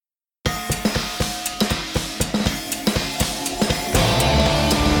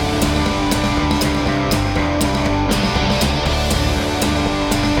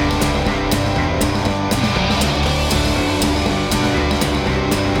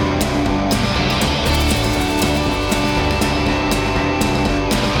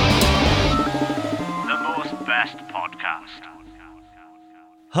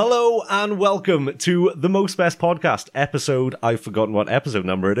Hello and welcome to the Most Best Podcast episode. I've forgotten what episode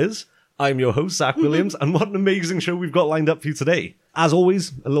number it is. I'm your host, Zach Williams, and what an amazing show we've got lined up for you today. As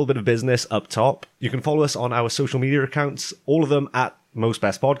always, a little bit of business up top. You can follow us on our social media accounts, all of them at Most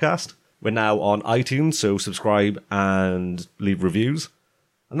Best Podcast. We're now on iTunes, so subscribe and leave reviews.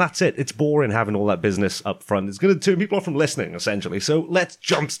 And that's it. It's boring having all that business up front. It's going to turn people off from listening, essentially. So let's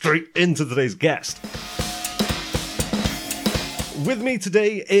jump straight into today's guest. With me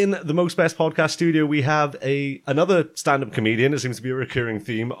today in the Most Best Podcast studio, we have another stand-up comedian. It seems to be a recurring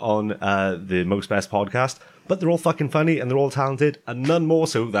theme on the Most Best Podcast. But they're all fucking funny and they're all talented, and none more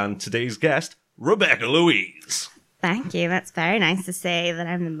so than today's guest, Rebecca Louise. Thank you. That's very nice to say that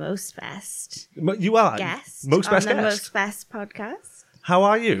I'm the most best You are. guest Most Best on the guest. Most Best Podcast. How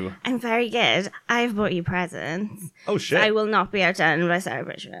are you? I'm very good. I've bought you presents. Oh, shit. I will not be outdone by Sarah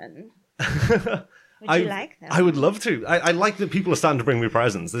Bridgman. Would you like them? I would love to. I like that people are starting to bring me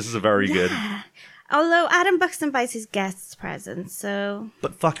presents. This is a very good... Although Adam Buxton buys his guests presents, so...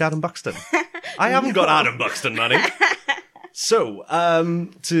 But fuck Adam Buxton. I haven't got Adam Buxton money. So,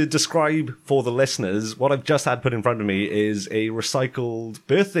 to describe for the listeners, what I've just had put in front of me is a recycled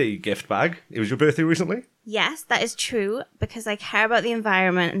birthday gift bag. It was your birthday recently? Yes, that is true, because I care about the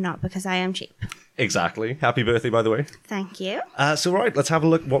environment, not because I am cheap. Exactly. Happy birthday, by the way. Thank you. So, right, let's have a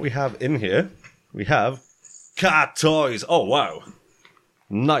look what we have in here. We have cat toys. Oh, wow.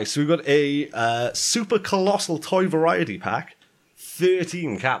 Nice. We've got a super colossal toy variety pack.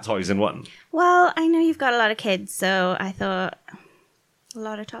 13 cat toys in one. Well, I know you've got a lot of kids, so I thought a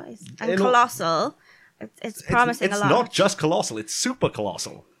lot of toys. And colossal, it's promising a lot. It's not just colossal, it's super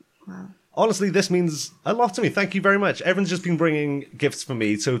colossal. Wow. Honestly, this means a lot to me. Thank you very much. Everyone's just been bringing gifts for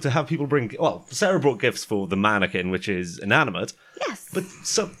me, so to have people bring... Well, Sarah brought gifts for the mannequin, which is inanimate. Yes. But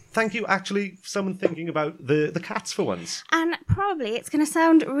so thank you, actually, someone thinking about the cats for once. And probably it's going to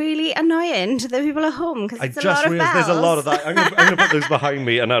sound really annoying to the people at home because it's a lot of bells. There's a lot of that. I'm going to put those behind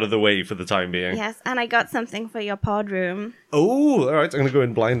me and out of the way for the time being. Yes, and I got something for your pod room. Oh, all right. I'm going to go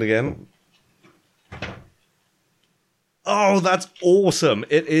in blind again. Oh, that's awesome.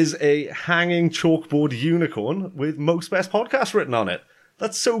 It is a hanging chalkboard unicorn with Most Best Podcast written on it.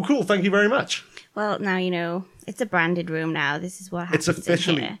 That's so cool. Thank you very much. Well, now you know. It's a branded room now. This is what happens. It's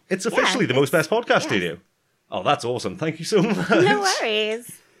officially Yeah, the Most Best Podcast studio. Oh, that's awesome. Thank you so much. No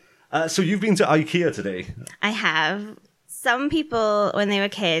worries. So you've been to IKEA today. I have. Some people, when they were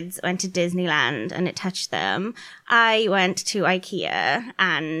kids, went to Disneyland and it touched them. I went to IKEA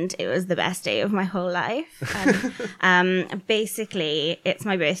and it was the best day of my whole life. And basically, it's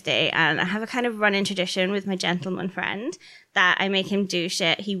my birthday and I have a kind of run-in tradition with my gentleman friend that I make him do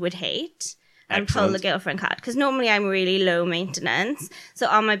shit he would hate and pull the girlfriend card. Because normally I'm really low maintenance. So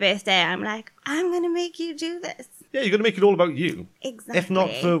on my birthday, I'm like, I'm going to make you do this. Yeah, you're going to make it all about you. Exactly. If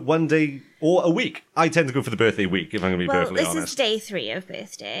not for one day or a week. I tend to go for the birthday week, if I'm going to be perfectly honest. This is day 3 of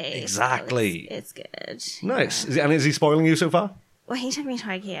birthday. Exactly. So it's good. Nice. Yeah. Is he spoiling you so far? Well, he took me to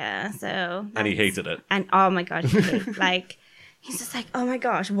IKEA, so... And he hated it. And oh my god, he's just like, oh my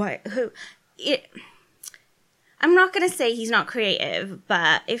gosh, what, who... I'm not going to say he's not creative,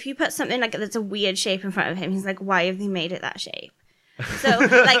 but if you put something like that's a weird shape in front of him, he's like, why have they made it that shape? So,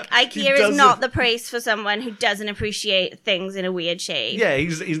 like, IKEA is not the place for someone who doesn't appreciate things in a weird shape. Yeah,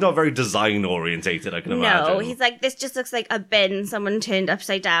 he's not very design-orientated, I can imagine. No, he's like, this just looks like a bin someone turned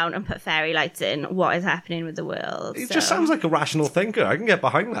upside down and put fairy lights in. What is happening with the world? He just sounds like a rational thinker. I can get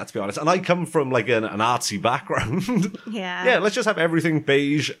behind that, to be honest. And I come from, like, an artsy background. Yeah. Yeah, let's just have everything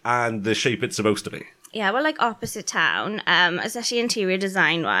beige and the shape it's supposed to be. Yeah, we're like opposite town, especially interior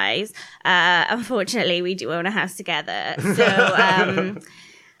design wise. Unfortunately, we do own a house together. So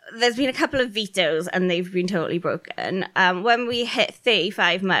there's been a couple of vetoes and they've been totally broken. When we hit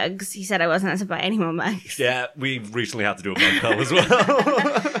 35 mugs, he said I wasn't allowed to buy any more mugs. Yeah, we recently had to do a mug cull as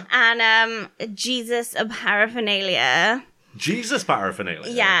well. And Jesus paraphernalia. Jesus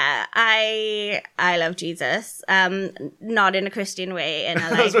paraphernalia. Yeah, I love Jesus. Not in a Christian way, in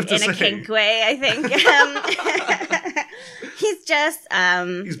a kink way, I think. He's just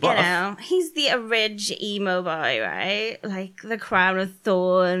he's buff. He's the orig emo boy, right? Like the crown of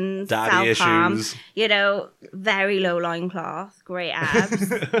thorns, daddy self-harm, issues. Very low loincloth, great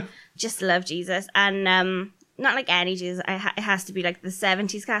abs. Just love Jesus. And not like any Jesus. It has to be like the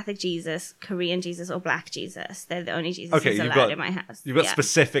 70s Catholic Jesus, Korean Jesus, or Black Jesus. They're the only Jesus allowed in my house. You've got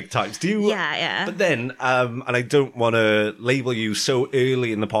specific types. Do you? Yeah. But then, and I don't want to label you so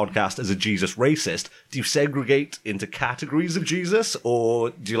early in the podcast as a Jesus racist. Do you segregate into categories of Jesus, or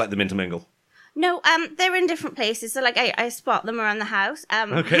do you let them intermingle? No, they're in different places. So, like, I spot them around the house.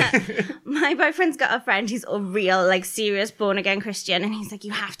 Okay. My boyfriend's got a friend who's a real, like, serious born-again Christian, and he's like,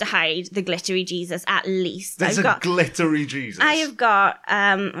 you have to hide the glittery Jesus at least. There's a glittery Jesus. I have got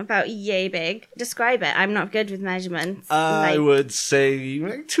about yay big. Describe it. I'm not good with measurements. I would say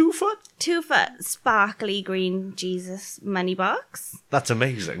like 2 foot. 2 foot sparkly green Jesus money box. That's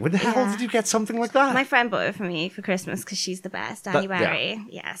amazing. Where the hell did you get something like that? My friend bought it for me for Christmas because she's the best. Annie Barry.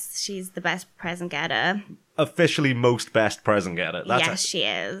 Yes, she's the best present getter. Officially most best present getter. She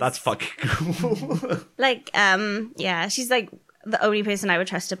is. That's fucking cool. Like, she's like the only person I would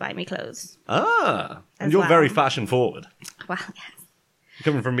trust to buy me clothes. And you're very fashion forward. Well, yes.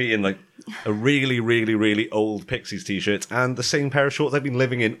 Coming from me in like a really, really, really old Pixies t-shirt and the same pair of shorts I've been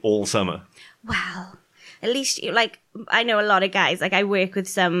living in all summer. Well, at least I know a lot of guys. Like I work with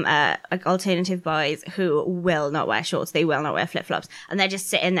some like alternative boys who will not wear shorts. They will not wear flip-flops, and they're just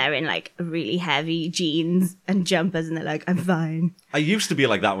sitting there in like really heavy jeans and jumpers, and they're like, "I'm fine." I used to be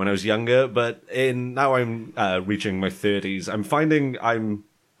like that when I was younger, but now I'm reaching my 30s. I'm finding I'm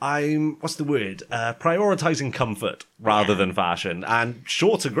what's the word? Prioritizing comfort rather than fashion, and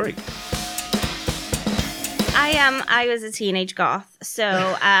shorts are great. I was a teenage goth, so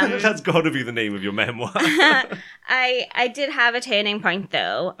that's got to be the name of your memoir. I did have a turning point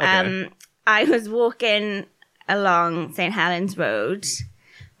though. Okay. I was walking along St. Helens Road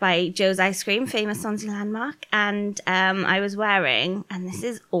by Joe's Ice Cream, famous Swansea landmark, and I was wearing, and this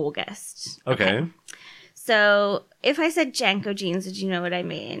is August. Okay. So if I said Jenko jeans, would you know what I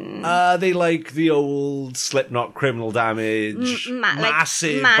mean? They like the old Slipknot Criminal Damage,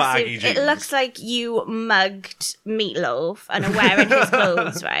 massive baggy jeans. It looks like you mugged Meatloaf and are wearing his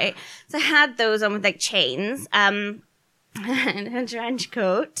clothes, right? So I had those on with like chains, and a trench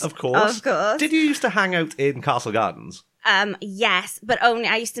coat. Of course. Of course. Did you used to hang out in Castle Gardens? Yes, but only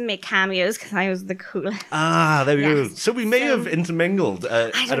I used to make cameos because I was the coolest. There we go. So we may have intermingled.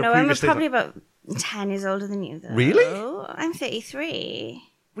 I don't know. I'm probably about 10 years older than you, though. Really? I'm 33.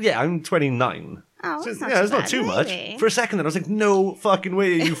 Yeah, I'm 29. Oh, so, that's it's not too much. For a second, then I was like, "No fucking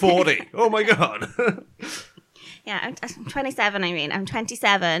way, are you 40?" Oh my god. Yeah, I'm 27. I mean, I'm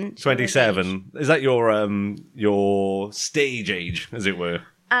 27. 27. Is that your stage age, as it were?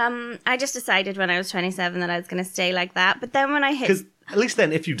 I just decided when I was 27 that I was going to stay like that. But then when I hit, because at least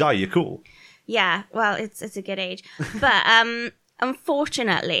then, if you die, you're cool. Yeah, well, it's a good age, but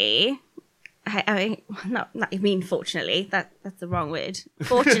unfortunately. Fortunately, that's the wrong word.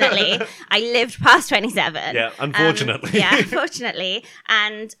 Fortunately, I lived past 27. Yeah, unfortunately. Unfortunately.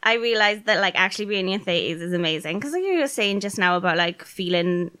 And I realized that, like, actually being in your 30s is amazing. Because like you were saying just now about, like,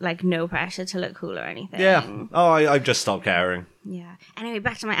 feeling, like, no pressure to look cool or anything. Yeah. Oh, I've just stopped caring. Yeah. Anyway,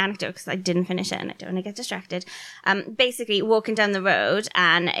 back to my anecdote because I didn't finish it and I don't want to get distracted. Basically, walking down the road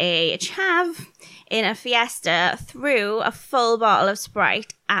and a chav in a Fiesta threw a full bottle of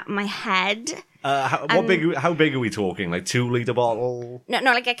Sprite at my head. How big are we talking? Like 2 litre bottle? No,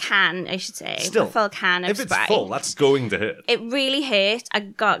 like a can, I should say. Still, a full can of Sprite. If it's full, that's going to hurt. It really hurt. I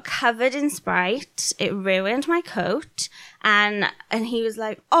got covered in Sprite. It ruined my coat. And he was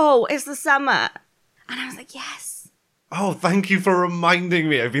like, "Oh, it's the summer." And I was like, "Yes." Oh, thank you for reminding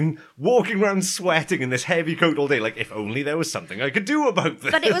me. I've been walking around sweating in this heavy coat all day. Like, if only there was something I could do about this.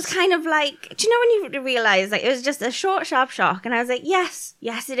 But it was kind of like, do you know when you realise, like, it was just a short, sharp shock, and I was like, yes,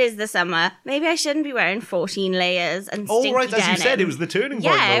 it is the summer. Maybe I shouldn't be wearing 14 layers and stinky denim. As you said, it was the turning point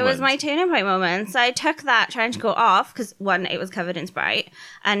moment. Yeah, it was my turning point moment. So I took that trench coat off, because 1, it was covered in Sprite,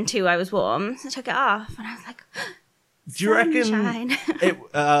 and 2, I was warm. So I took it off, and I was like, do you reckon it,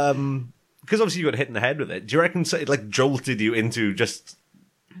 because obviously you got hit in the head with it. Do you reckon it like jolted you into just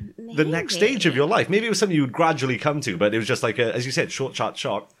the next stage of your life? Maybe it was something you would gradually come to, but it was just like as you said, short, sharp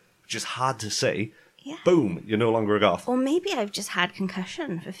shock, which is hard to say. Yeah. Boom, you're no longer a goth. Or maybe I've just had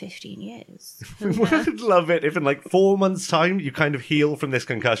concussion for 15 years. I'd love it if in like 4 months' time you kind of heal from this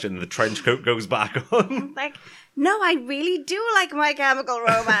concussion and the trench coat goes back on. Like, no, I really do like My Chemical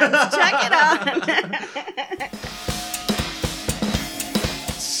Romance. Check it out.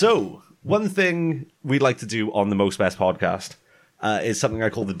 So, one thing we like to do on the Most Best podcast is something I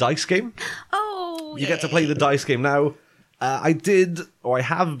call the dice game. Oh, you get to play the dice game now. I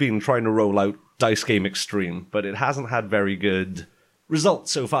have been trying to roll out Dice Game Extreme, but it hasn't had very good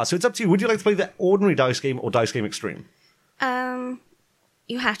results so far. So it's up to you. Would you like to play the ordinary dice game or Dice Game Extreme?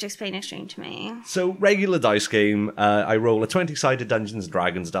 You have to explain Extreme to me. So, regular dice game, I roll a 20-sided Dungeons &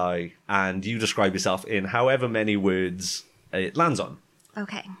 Dragons die, and you describe yourself in however many words it lands on.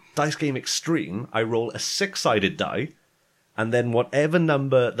 Okay. Dice Game Extreme, I roll a 6-sided die, and then whatever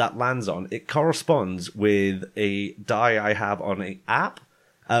number that lands on, it corresponds with a die I have on an app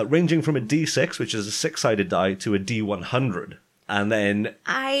ranging from a D6, which is a 6-sided die, to a D100. And then...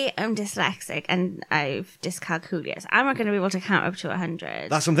 I am dyslexic and I've dyscalculia. So I'm not going to be able to count up to 100.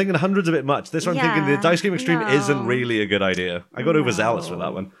 That's, I'm thinking 100's a bit much. This one, I'm thinking the Dice Game Extreme isn't really a good idea. I got overzealous with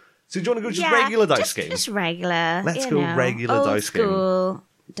that one. So do you want to go just regular dice game? Just regular. Let's go regular old dice game. school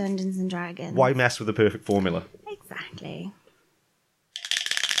Dungeons and Dragons. Why mess with the perfect formula? Exactly.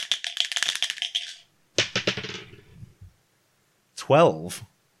 12.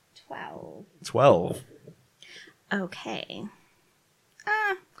 12. Okay.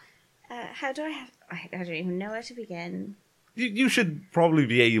 How do I don't even know where to begin. You should probably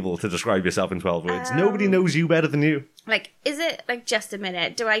be able to describe yourself in 12 words. Nobody knows you better than you. Like, is it like just a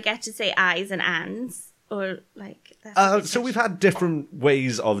minute? Do I get to say I's and ands? Or like... So we've had different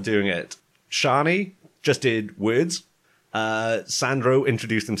ways of doing it. Shani just did words. Sandro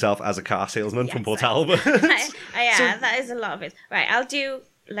introduced himself as a car salesman from Port Talbot. Yeah, that is a lot of it. Right, I'll do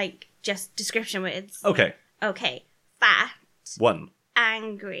like just description words. Okay. Fat. 1.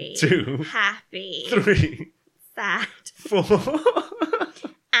 Angry. 2. Happy. 3. Sad. 4.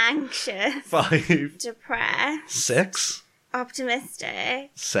 Anxious. 5. Depressed. 6.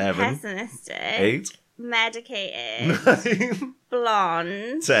 Optimistic. 7. Pessimistic. 8. Medicated. 9.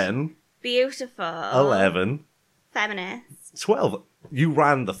 Blonde. 10. Beautiful. 11. Feminist. 12. You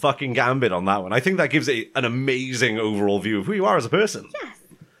ran the fucking gambit on that one. I think that gives it an amazing overall view of who you are as a person. Yes.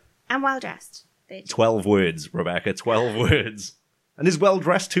 And well dressed. 12 words, Rebecca. 12 words. And is well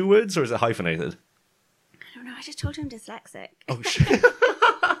dressed 2 words or is it hyphenated? I don't know. I just told you I'm dyslexic. Oh, shit.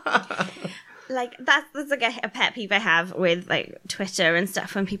 Like, that's like a pet peeve I have with, like, Twitter and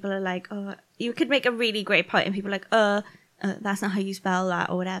stuff when people are like, oh, you could make a really great point and people are like, that's not how you spell that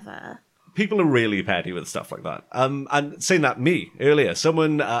or whatever. People are really petty with stuff like that. And saying that, me, earlier,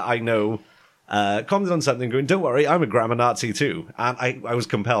 someone I know commented on something going, don't worry, I'm a grammar Nazi too. And I was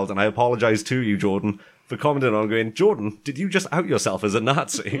compelled, and I apologise to you, Jordan, for commenting on going, Jordan, did you just out yourself as a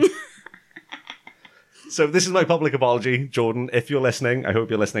Nazi? So this is my public apology, Jordan. If you're listening, I hope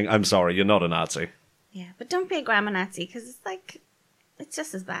you're listening. I'm sorry, you're not a Nazi. Yeah, but don't be a grammar Nazi, because it's like, it's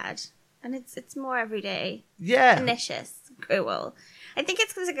just as bad. And it's more everyday. Yeah. Pernicious. Cruel. I think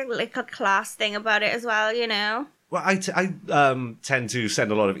it's like a class thing about it as well, you know? Well, I tend to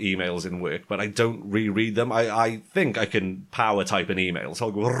send a lot of emails in work, but I don't reread them. I think I can power type an email, so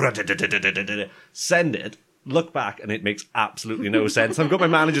I'll go send it, look back, and it makes absolutely no sense. I've got my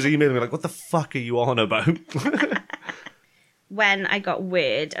manager's emailing me like, what the fuck are you on about? When I got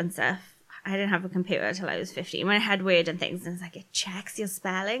Word and stuff, I didn't have a computer until I was 15. When I had Word and things, and it's like, it checks your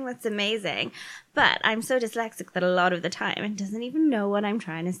spelling. That's amazing. But I'm so dyslexic that a lot of the time it doesn't even know what I'm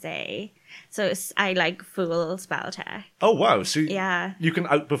trying to say. So I like full spell check. Oh, wow. So yeah. You can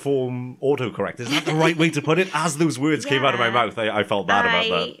outperform autocorrect. Is that the right way to put it? As those words came out of my mouth, I felt bad about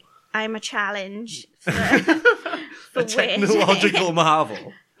that. I'm a challenge for, for a technological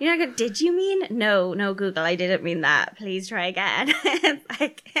marvel. You're not going, did you mean? No, Google, I didn't mean that. Please try again.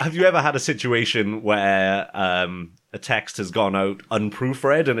 Like, have you ever had a situation where a text has gone out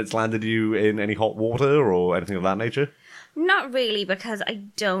unproofread and it's landed you in any hot water or anything of that nature? Not really, because I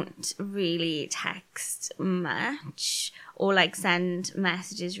don't really text much or like send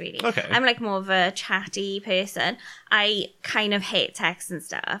messages really. Okay. I'm like more of a chatty person. I kind of hate text and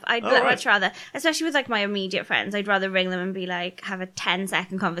stuff. I'd right. much rather, especially with like my immediate friends, I'd rather ring them and be like, have a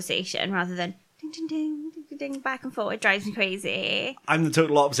 10-second conversation rather than ding, ding, ding, ding, ding, back and forth. It drives me crazy. I'm the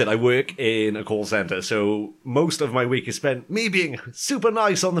total opposite. I work in a call center, so most of my week is spent me being super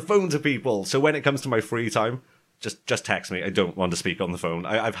nice on the phone to people. So when it comes to my free time, just text me. I don't want to speak on the phone.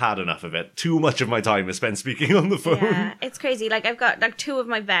 I've had enough of it. Too much of my time is spent speaking on the phone. Yeah, it's crazy. Like, I've got like 2 of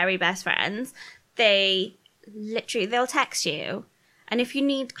my very best friends. They'll text you. And if you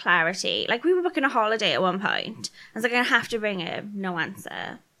need clarity, like we were booking a holiday at one point. I was like, I have to ring her. No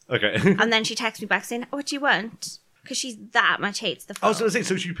answer. Okay. And then she texts me back saying, what do you want? Because she's that much hates the phone. I was going to say,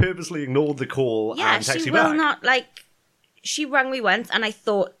 so she purposely ignored the call and texted you back? Yeah, she will not, like... She rang me once and I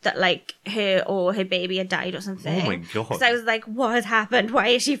thought that like her or her baby had died or something. Oh my God. Because I was like, what has happened? Why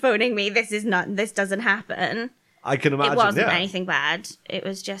is she phoning me? This doesn't happen. I can imagine, it wasn't anything bad. It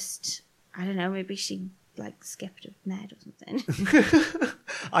was just, I don't know, maybe she like skipped a med or something.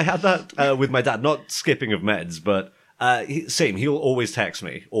 I had that with my dad, not skipping of meds, but same. He'll always text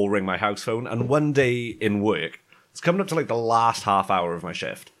me or ring my house phone. And one day in work, it's coming up to like the last half hour of my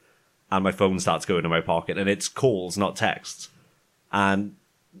shift. And my phone starts going in my pocket, and it's calls, not texts. And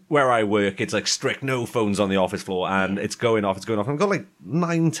where I work, it's like strict no phones on the office floor, and it's going off. And I've got like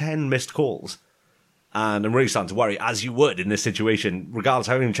 9-10 missed calls. And I'm really starting to worry, as you would in this situation, regardless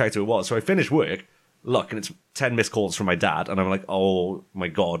how many checked who it was. So I finish work, look, and it's 10 missed calls from my dad, and I'm like, oh my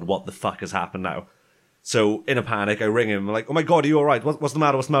God, what the fuck has happened now? So in a panic, I ring him, I'm like, oh my God, are you all right? What's the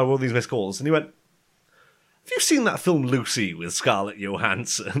matter? What's the matter with all these missed calls? And he went, have you seen that film Lucy with Scarlett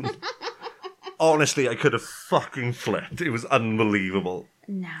Johansson? Honestly, I could have fucking flipped. It was unbelievable.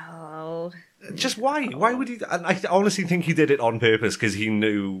 No. Just why? Why would he? And I honestly think he did it on purpose because he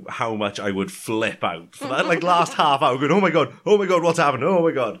knew how much I would flip out for that. Like last half hour, going, oh my God, what's happened? Oh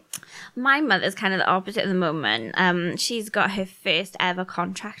my God. My mother's kind of the opposite at the moment. She's got her first ever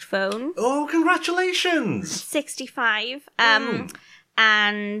contract phone. Oh, congratulations! 65.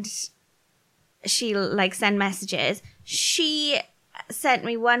 And she'll like send messages. She sent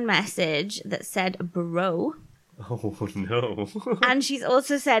me one message that said bro. Oh no. And she's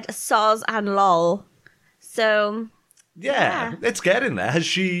also said soz and lol. So yeah, it's getting there. Has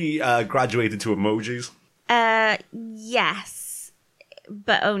she graduated to emojis? Yes,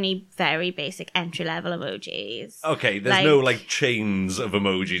 but only very basic entry level emojis. Okay, there's no like chains of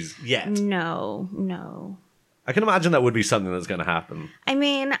emojis yet. No. I can imagine that would be something that's going to happen. I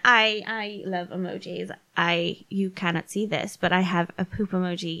mean, I love emojis. You cannot see this, but I have a poop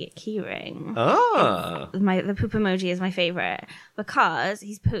emoji keyring. Ah. The poop emoji is my favorite because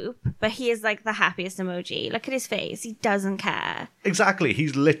he's poop, but he is like the happiest emoji. Look at his face. He doesn't care. Exactly.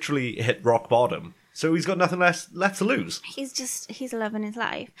 He's literally hit rock bottom. So he's got nothing left to lose. He's loving his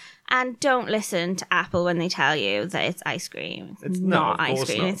life. And don't listen to Apple when they tell you that it's ice cream. It's not ice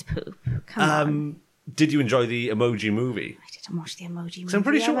cream, it's poop. Come on. Did you enjoy the Emoji Movie? I didn't watch the Emoji Movie. So I'm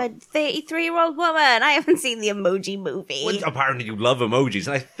pretty sure I'm a 33-year-old woman. I haven't seen the Emoji Movie. Well, apparently you love emojis,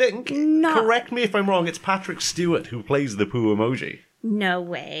 and I think, correct me if I'm wrong, it's Patrick Stewart who plays the poo emoji. No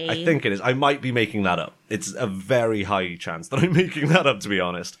way. I think it is. I might be making that up. It's a very high chance that I'm making that up, to be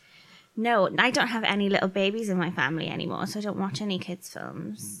honest. No, I don't have any little babies in my family anymore, so I don't watch any kids'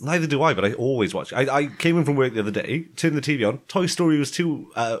 films. Neither do I, but I always watch. I came in from work the other day, turned the TV on, Toy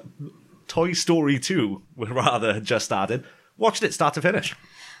Story 2, rather, had just started. Watched it start to finish.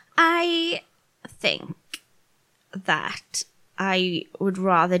 I think that I would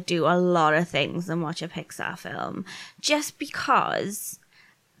rather do a lot of things than watch a Pixar film. Just because,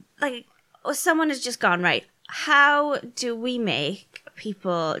 like, someone has just gone, right, how do we make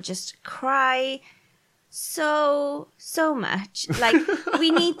people just cry so much? Like,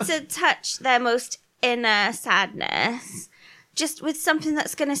 we need to touch their most inner sadness just with something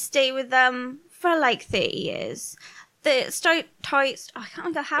that's going to stay with them for like 30 years. I can't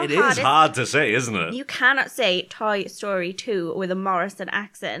remember how hard it is hard to say, isn't it? You cannot say Toy Story 2 with a Morrison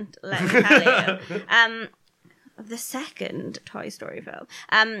accent, let me tell you. The second Toy Story film.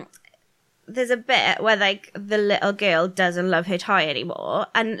 There's a bit where like the little girl doesn't love her toy anymore,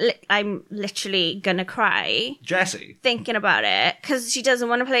 and I'm literally gonna cry. Jessie, thinking about it because she doesn't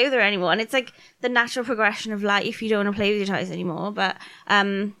want to play with her anymore, and it's like the natural progression of life. You don't want to play with your toys anymore, but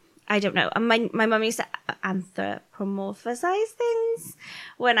I don't know. My mum used to anthropomorphize things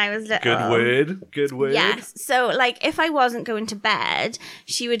when I was little. Good word. Yes. So like if I wasn't going to bed,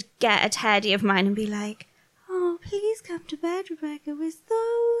 she would get a teddy of mine and be like, oh, please come to bed, Rebecca, we're so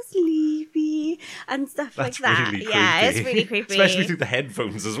sleepy, and stuff That's like that. Really yeah, it's really creepy. Especially through the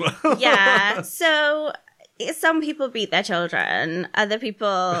headphones as well. Yeah, so some people beat their children, other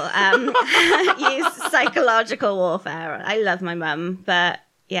people use psychological warfare. I love my mum, but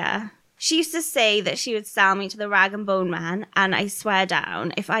yeah. She used to say that she would sell me to the Rag and Bone Man, and I swear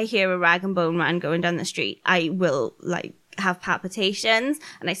down, if I hear a Rag and Bone Man going down the street, I will, like, have palpitations,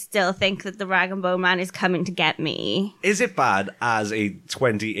 and I still think that the Rag and Bone Man is coming to get me. Is it bad as a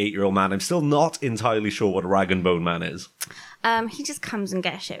 28-year-old man? I'm still not entirely sure what a Rag and Bone Man is. He just comes and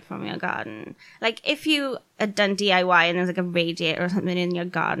gets shit from your garden. Like, if you had done DIY and there's like a radiator or something in your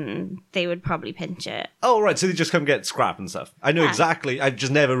garden, they would probably pinch it. Oh, right, so they just come get scrap and stuff. I know exactly. I've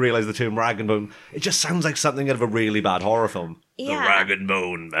just never realised the term Rag and Bone. It just sounds like something out of a really bad horror film. Yeah. The Rag and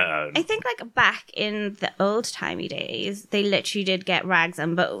Bone Man. I think, like, back in the old-timey days, they literally did get rags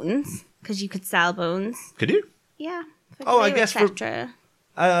and bones, because you could sell bones. Could you? Yeah. I guess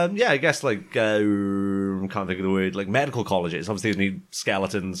I guess, like, can't think of the word, like medical colleges. Obviously, they need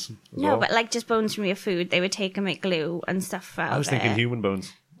skeletons. But like just bones from your food, they would take and make glue and stuff out. I was thinking human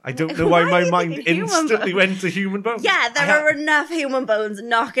bones. I don't know why my mind instantly went to human bones. Yeah, there are enough human bones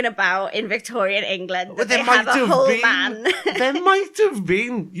knocking about in Victorian England that they have a whole man. There might have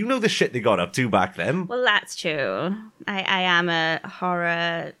been. You know the shit they got up to back then. Well, that's true. I am a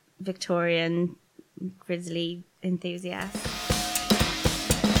horror Victorian grizzly enthusiast.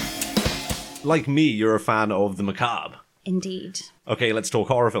 Like me, you're a fan of the macabre. Indeed. Okay, let's talk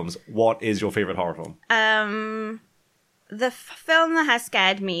horror films. What is your favourite horror film? the film that has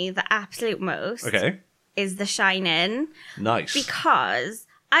scared me the absolute most is The Shining. Nice. Because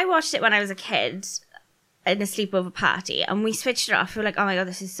I watched it when I was a kid in a sleepover party, and we switched it off. We were like, oh my God,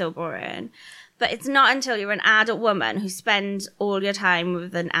 this is so boring. But it's not until you're an adult woman who spends all your time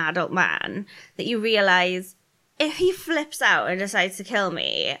with an adult man that you realize, if he flips out and decides to kill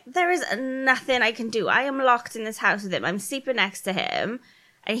me, there is nothing I can do. I am locked in this house with him. I'm sleeping next to him,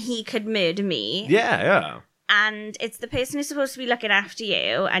 and he could murder me. Yeah. And it's the person who's supposed to be looking after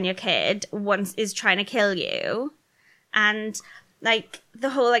you and your kid is trying to kill you. And, like,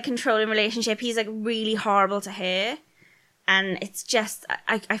 the whole, like, controlling relationship, he's, like, really horrible to her. And it's just,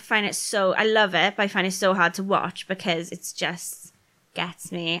 I find it so, I love it, but I find it so hard to watch because it's just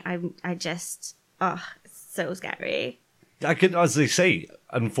gets me. I just, it's so scary. I could, as they say,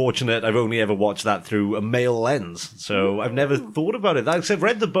 unfortunate, I've only ever watched that through a male lens. So I've never thought about it. I've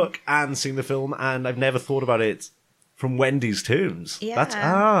read the book and seen the film, and I've never thought about it from Wendy's terms.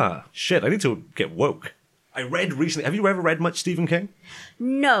 Yeah. Shit, I need to get woke. I read recently, have you ever read much Stephen King?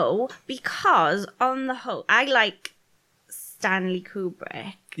 No, because on the whole, I like Stanley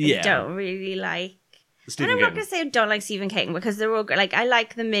Kubrick. Yeah. I don't really like Stephen and I'm King. not going to say I don't like Stephen King because they're all like, I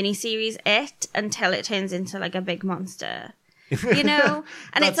like the miniseries It until it turns into like a big monster, you know?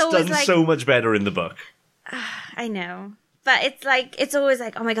 And That's it's always done like, so much better in the book. I know, but it's like, it's always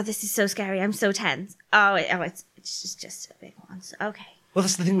like, oh my God, this is so scary. I'm so tense. It's just a big monster. Okay. Well,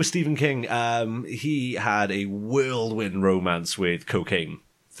 that's the thing with Stephen King. He had a whirlwind romance with cocaine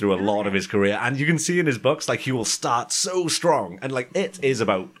through a lot of his career. And you can see in his books, like, he will start so strong. And, like, it is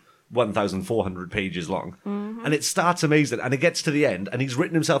about 1,400 pages long. Mm-hmm. And it starts amazing. And it gets to the end. And he's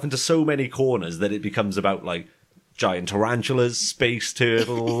written himself into so many corners that it becomes about, like, giant tarantulas, space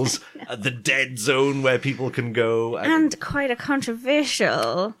turtles, the dead zone where people can go. And quite a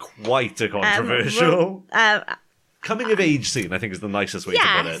controversial. Coming of age scene, I think, is the nicest way to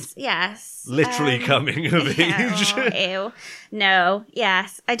put it. Yes. Literally coming of age. Ew. No.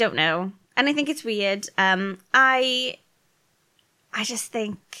 Yes. I don't know. And I think it's weird. I just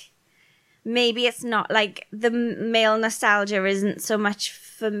think maybe it's not like the male nostalgia isn't so much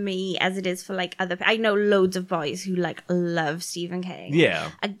for me as it is for like other. I know loads of boys who like love Stephen King.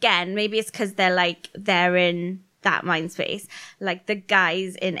 Yeah. Again, maybe it's because they're in that mind space. Like the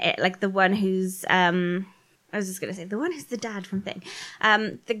guys in it, like the one who's I was just going to say, the one who's the dad from Thing.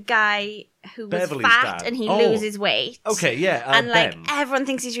 The guy who was Beverly's fat dad. and he loses weight. Okay, yeah. And like, Ben. everyone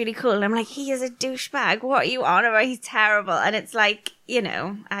thinks he's really cool. And I'm like, he is a douchebag. What are you on about? He's terrible. And it's like, you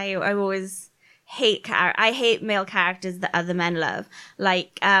know, I always hate male characters that other men love.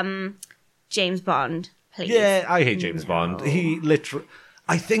 Like James Bond, please. Yeah, I hate James Bond. He literally...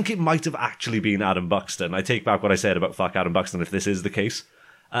 I think it might have actually been Adam Buxton. I take back what I said about fuck Adam Buxton if this is the case.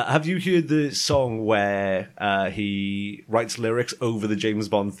 Have you heard the song where he writes lyrics over the James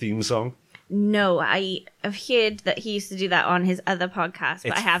Bond theme song? No, I have heard that he used to do that on his other podcast,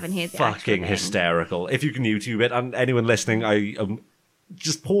 but I haven't heard the actual fucking thing. hysterical. If you can YouTube it, and anyone listening, I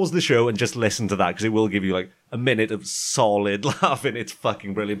just pause the show and just listen to that, because it will give you like a minute of solid laughing. It's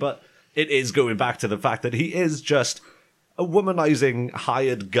fucking brilliant. But it is going back to the fact that he is just a womanizing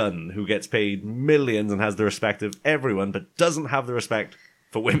hired gun who gets paid millions and has the respect of everyone, but doesn't have the respect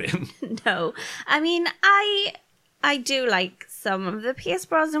for women. No. I mean, I do like some of the Pierce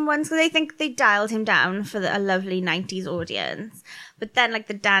Brosnan ones because I think they dialed him down for a lovely 90s audience. But then, like,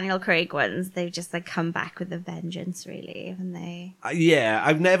 the Daniel Craig ones, they've just, like, come back with a vengeance, really, haven't they? Yeah,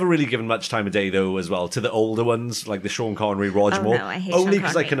 I've never really given much time of day, though, as well, to the older ones, like the Sean Connery, Roger Moore. No, I hate only Sean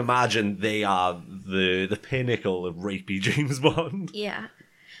because I Connery. can imagine they are the pinnacle of rapey James Bond. Yeah.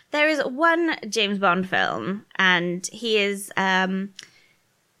 There is one James Bond film, and he is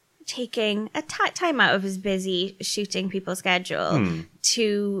taking a time out of his busy shooting people schedule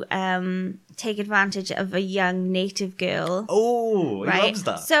to take advantage of a young native girl. Oh, he right? loves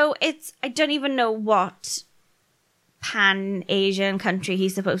that. So I don't even know what pan-Asian country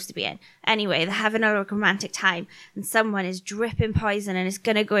he's supposed to be in. Anyway, they're having a romantic time, and someone is dripping poison and it's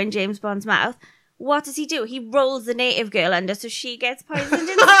going to go in James Bond's mouth. What does he do? He rolls the native girl under so she gets poisoned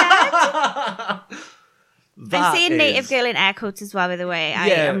instead. I'm saying native girl in air quotes as well, by the way. I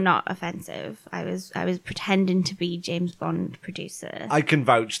am not offensive. I was pretending to be James Bond producer. I can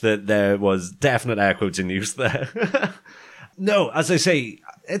vouch that there was definite air quotes in use there. No, as I say,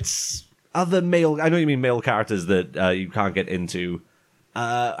 it's other male... I know you mean male characters that you can't get into.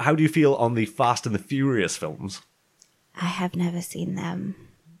 How do you feel on the Fast and the Furious films? I have never seen them.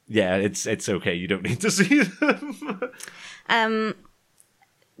 Yeah, it's okay. You don't need to see them. And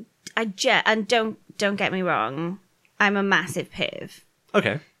don't get me wrong, I'm a massive piv.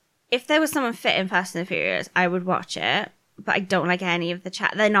 Okay. If there was someone fit in Fast and the Furious, I would watch it. but I don't like any of the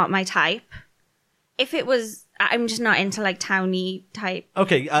chat. They're not my type. If it was, I'm just not into like towny type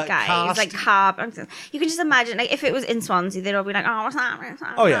Okay, guys, cast. like carb. You can just imagine, like, if it was in Swansea, they'd all be like, "Oh, what's that?"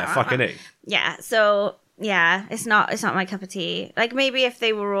 Oh yeah, fucking A. Yeah. So yeah, it's not my cup of tea. Like maybe if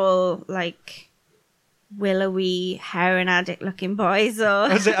they were all like willowy heroin addict looking boys or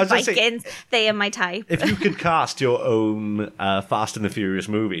Vikings, they are my type. If you could cast your own Fast and the Furious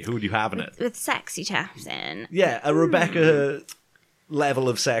movie, who would you have in it? With sexy chaps in. Yeah, a Rebecca level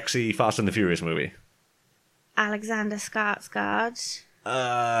of sexy Fast and the Furious movie. Alexander Skarsgård.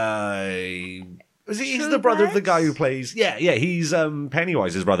 He's the brother of the guy who plays... Yeah, he's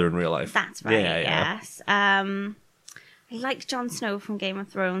Pennywise's brother in real life. That's right, yes. I like Jon Snow from Game of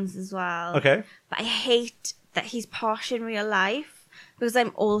Thrones as well. Okay. But I hate that he's posh in real life because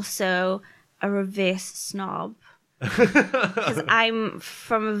I'm also a reverse snob. Because I'm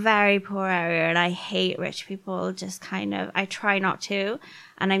from a very poor area and I hate rich people. Just kind of, I try not to,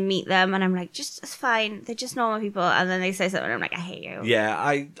 and I meet them and I'm like, it's fine. They're just normal people, and then they say something and I'm like, I hate you. Yeah,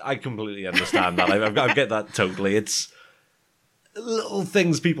 I completely understand that. I get that totally. It's little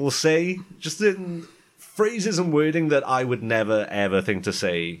things people say, just in phrases and wording that I would never ever think to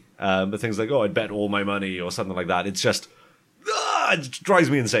say. But things like, "Oh, I'd bet all my money" or something like that. It's just, it drives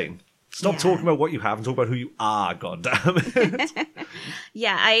me insane. Stop talking about what you have and talk about who you are, goddammit.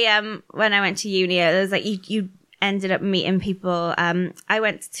 Yeah, I when I went to uni, there was like you ended up meeting people. I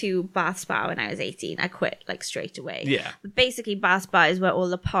went to Bath Spa when I was 18. I quit like straight away. Yeah. But basically, Bath Spa is where all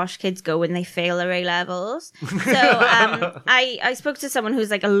the posh kids go when they fail their A levels. So I spoke to someone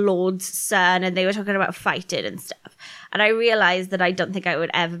who's like a lord's son, and they were talking about fighting and stuff. And I realized that I don't think I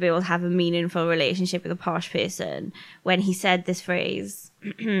would ever be able to have a meaningful relationship with a posh person when he said this phrase.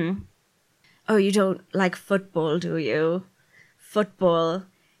 Oh, you don't like football, do you? Football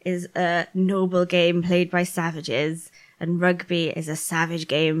is a noble game played by savages, and rugby is a savage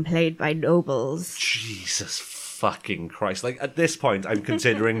game played by nobles. Jesus fucking Christ. Like, at this point, I'm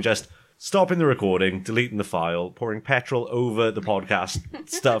considering just stopping the recording, deleting the file, pouring petrol over the podcast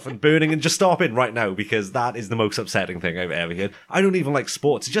stuff, and burning, and just stopping right now, because that is the most upsetting thing I've ever heard. I don't even like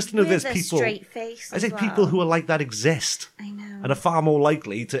sports. Just to know there's people... straight face I think people who are like that exist. I know. And are far more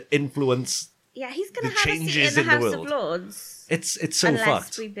likely to influence... Yeah, he's going to the have a seat changes in the in the House of world. Lords. It's so Unless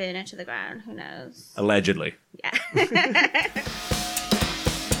fucked. we burn it to the ground. Who knows? Allegedly. Yeah.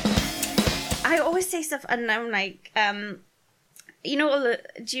 I always say stuff and I'm like, you know,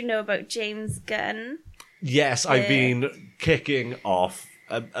 do you know about James Gunn? Yes, I've been kicking off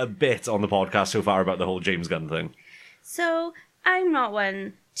a bit on the podcast so far about the whole James Gunn thing. So I'm not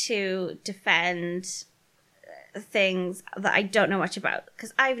one to defend things that I don't know much about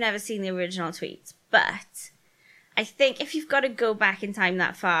because I've never seen the original tweets. But I think if you've got to go back in time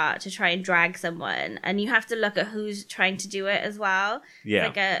that far to try and drag someone, and you have to look at who's trying to do it as well. Yeah.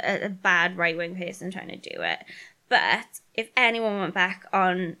 It's like a bad right-wing person trying to do it. But if anyone went back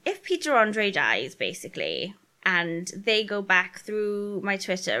on, if Peter Andre dies, basically, and they go back through my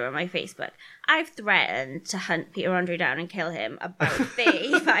Twitter or my Facebook, I've threatened to hunt Peter Andre down and kill him about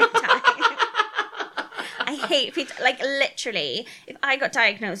 35 times. I hate Peter. Like, literally, if I got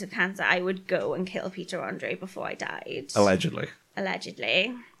diagnosed with cancer, I would go and kill Peter Andre before I died. Allegedly.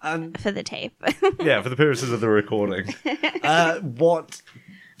 And for the tape. Yeah, for the purposes of the recording. What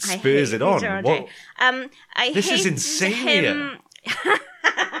spurs it on? What? This is insane here.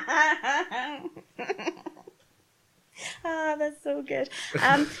 Oh, that's so good.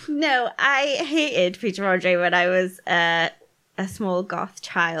 No, I hated Peter Andre when I was a small goth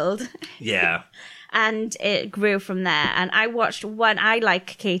child. Yeah. And it grew from there. And I watched I like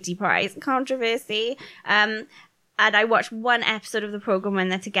Katie Price, controversy. And I watched one episode of the program when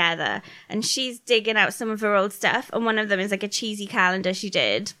they're together. And she's digging out some of her old stuff. And one of them is like a cheesy calendar she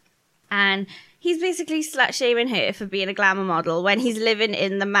did. And he's basically slut-shaming her for being a glamour model when he's living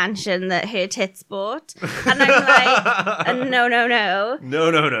in the mansion that her tits bought. And I'm like, no.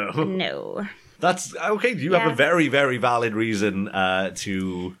 No. That's okay. You have a very, very valid reason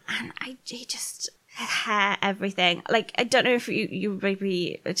to... And he just... hair, everything. Like, I don't know if you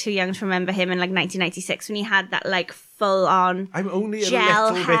maybe are too young to remember him in like 1996 when he had that like full-on I'm only a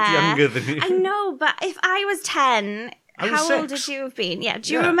gel little hair. bit younger than you. I know, but if I was 10... How old would you have been? Yeah.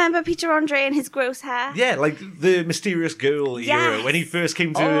 Do you remember Peter Andre and his gross hair? Yeah, like the Mysterious Girl era when he first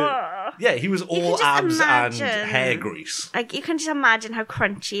came to... Yeah, he was all abs and hair grease. Like, you can just imagine how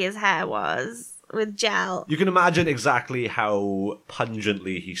crunchy his hair was with gel. You can imagine exactly how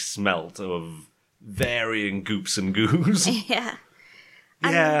pungently he smelt of varying goops and goos. Yeah.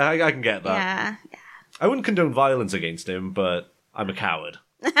 Yeah, I can get that. Yeah. I wouldn't condone violence against him, but I'm a coward.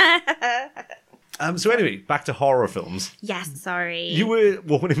 So anyway, back to horror films. Yes, sorry. You were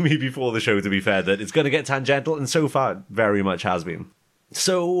warning me before the show, to be fair, that it's going to get tangential, and so far, it very much has been.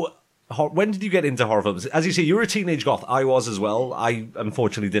 So, when did you get into horror films? As you say, you were a teenage goth. I was as well. I,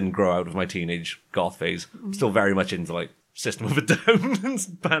 unfortunately, didn't grow out of my teenage goth phase. I'm still very much into, like, System of a Down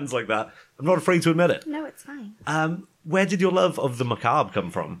and bands like that. I'm not afraid to admit it. No, it's fine. Where did your love of the macabre come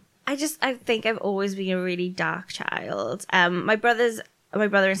from? I think I've always been a really dark child. My brother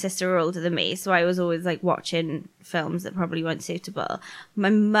and sister were older than me, so I was always like watching films that probably weren't suitable. My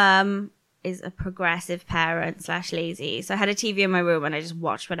mum is a progressive parent / lazy, so I had a TV in my room and I just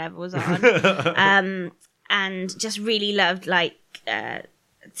watched whatever was on, and just really loved like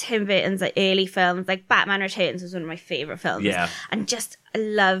Tim Burton's like early films, like Batman Returns was one of my favorite films. Yeah, and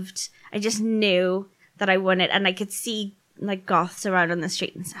I just knew that I wanted, and I could see like goths around on the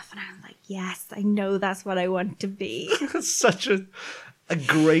street and stuff, and I was like, yes, I know that's what I want to be. Such a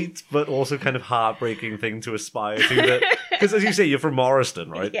great but also kind of heartbreaking thing to aspire to, because as you say, you're from Morriston,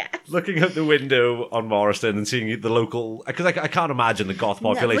 right? Yeah. Looking out the window on Morriston and seeing the local, because I can't imagine the goth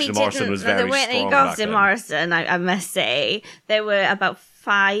population of Morriston was very strong. There weren't any goths in Morriston, I must say. There were about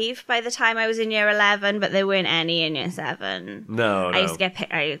 5 by the time I was in year 11, but there weren't any in year 7. No.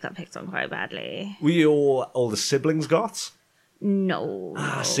 I got picked on quite badly. Were you all the siblings goths? No.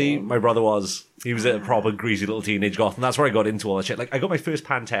 See, my brother was. He was a proper greasy little teenage goth, and that's where I got into all that shit. Like, I got my first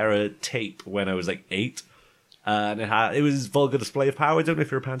Pantera tape when I was like 8, and it was Vulgar Display of Power. I don't know if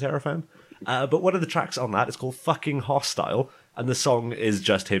you're a Pantera fan, but one of the tracks on that is called Fucking Hostile, and the song is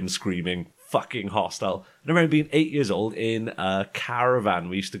just him screaming fucking hostile. And I remember being 8 years old in a caravan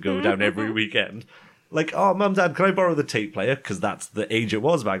we used to go down every weekend. Like, oh, Mum, Dad, can I borrow the tape player? Because that's the age it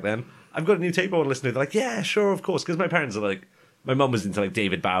was back then. I've got a new tape I want to listen to. They're like, yeah, sure, of course. Because my parents are like, my mum was into like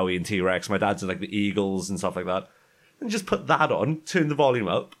David Bowie and T-Rex. My dad's into like the Eagles and stuff like that. And just put that on, turn the volume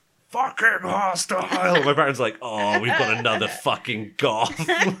up. Fucking hostile. My parents are like, oh, we've got another fucking goth.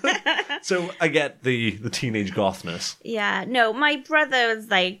 So I get the teenage gothness. Yeah, no, my brother was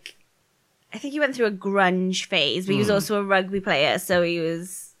like, I think he went through a grunge phase, but he was also a rugby player, so he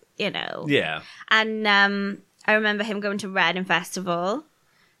was, you know. Yeah. And I remember him going to Reading Festival,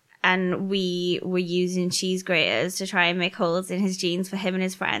 and we were using cheese graters to try and make holes in his jeans for him and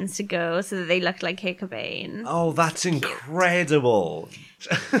his friends to go so that they looked like Kurt Cobain. Oh, that's incredible.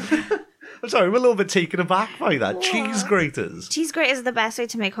 I'm sorry, I'm a little bit taken aback by that. What? Cheese graters. Cheese graters are the best way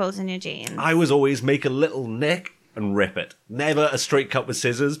to make holes in your jeans. I was always make a little nick and rip it. Never a straight cut with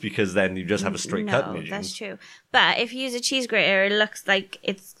scissors, because then you just have a straight cut in your jeans. That's true. But if you use a cheese grater, it looks like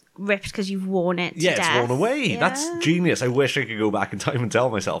it's ripped because you've worn it to death. It's worn away. Yeah. That's genius. I wish I could go back in time and tell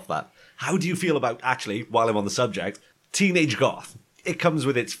myself that. How do you feel about, actually, while I'm on the subject, teenage goth? It comes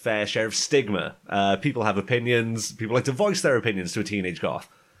with its fair share of stigma. People have opinions. People like to voice their opinions to a teenage goth.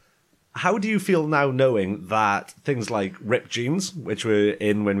 How do you feel now knowing that things like ripped jeans, which were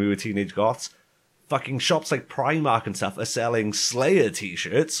in when we were teenage goths, fucking shops like Primark and stuff are selling Slayer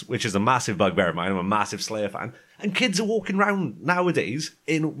t-shirts, which is a massive bugbear of mine. I'm a massive Slayer fan. And kids are walking around nowadays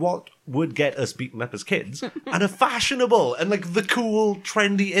in what would get us beaten up as kids and are fashionable and like the cool,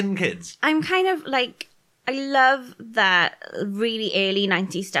 trendy in kids. I'm kind of like, I love that really early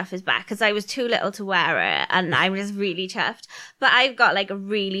 90s stuff is back because I was too little to wear it and I'm just really chuffed. But I've got like a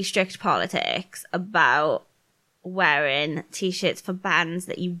really strict politics about wearing t-shirts for bands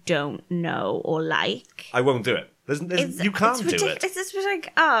that you don't know or like. I won't do it. You can't do it. It's just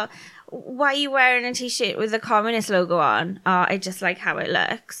like, oh, why are you wearing a t-shirt with the communist logo on? Oh, I just like how it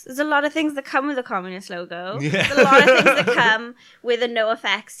looks. There's a lot of things that come with a communist logo. Yeah. There's a lot of things that come with a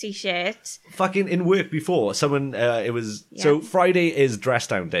NoFX t-shirt. Fucking in work before, someone, so Friday is dress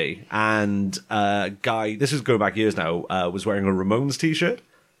down day, and a guy, this is going back years now, was wearing a Ramones t-shirt.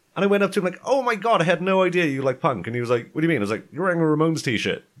 And I went up to him like, oh my God, I had no idea you like punk. And he was like, what do you mean? I was like, you're wearing a Ramones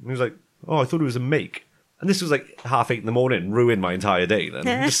t-shirt. And he was like, oh, I thought it was a make. And this was like 8:30 in the morning, ruined my entire day then.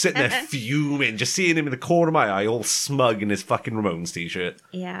 Just sitting there fuming, just seeing him in the corner of my eye, all smug in his fucking Ramones t-shirt.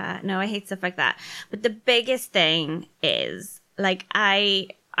 Yeah, no, I hate stuff like that. But the biggest thing is, like,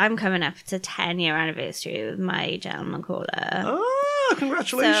 I'm coming up to 10-year anniversary with my gentleman caller. Oh,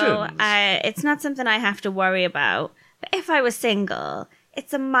 congratulations. So it's not something I have to worry about. But if I was single,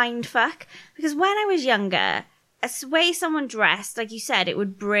 it's a mind fuck. Because when I was younger, a way someone dressed, like you said, it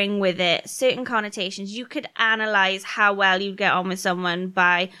would bring with it certain connotations. You could analyze how well you'd get on with someone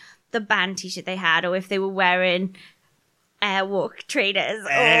by the band t-shirt they had, or if they were wearing Airwalk trainers.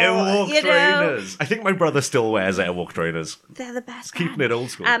 Airwalk trainers. I think my brother still wears Airwalk trainers. They're the best. Keeping it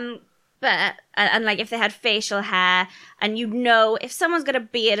old school. But, and like if they had facial hair, and you know, if someone's got a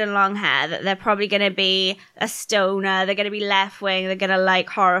beard and long hair, that they're probably going to be a stoner, they're going to be left-wing, they're going to like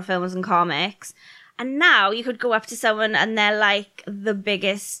horror films and comics. And now you could go up to someone and they're like the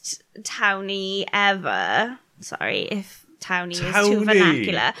biggest townie ever. Sorry if townie is too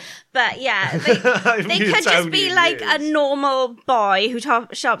vernacular. But yeah, they could just be like a normal boy who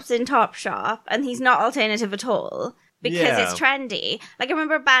shops in Topshop, and he's not alternative at all. Because it's trendy. Like, I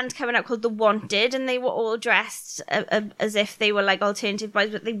remember a band coming out called The Wanted, and they were all dressed as if they were, like, alternative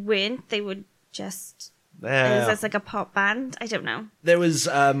boys, but they weren't. They were just... It was just like a pop band. I don't know. There was,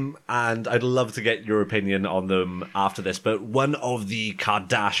 and I'd love to get your opinion on them after this, but one of the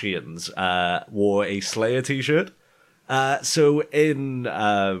Kardashians wore a Slayer t-shirt. So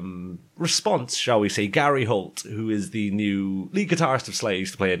in response, shall we say, Gary Holt, who is the new lead guitarist of Slayer,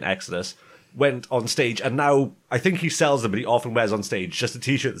 used to play in Exodus, went on stage, and now I think he sells them, but he often wears on stage just a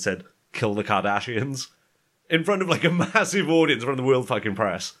t-shirt that said, "Kill the Kardashians," in front of like a massive audience, in front of the world fucking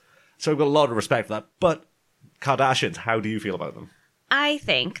press. So I've got a lot of respect for that. But Kardashians, how do you feel about them? I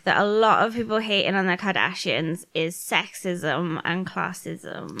think that a lot of people hating on the Kardashians is sexism and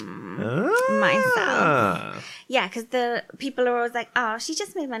classism. Myself. Yeah, because the people are always like, oh, she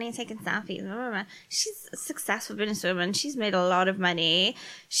just made money taking selfies. She's a successful businesswoman. She's made a lot of money.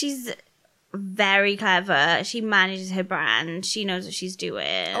 She's very clever. She manages her brand. She knows what she's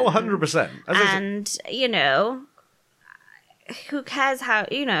doing. Oh, 100%. And, you know, who cares how,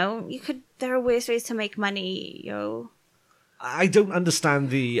 you know, there are worse ways to make money, yo. I don't understand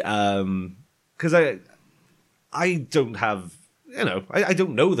the, because I don't have, you know, I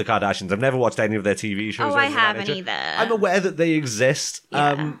don't know the Kardashians. I've never watched any of their TV shows. Oh, I haven't either. I'm aware that they exist,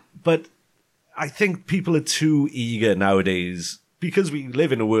 Yeah. but I think people are too eager nowadays, because we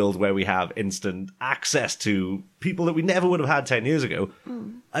live in a world where we have instant access to people that we never would have had 10 years ago.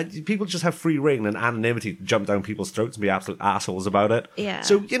 People just have free reign and anonymity to jump down people's throats and be absolute assholes about it. Yeah.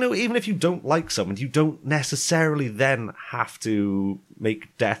 So, you know, even if you don't like someone, you don't necessarily then have to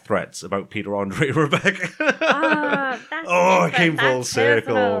make death threats about Peter Andre Rebecca. That's it came full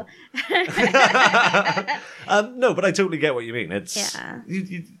circle. No, but I totally get what you mean. It's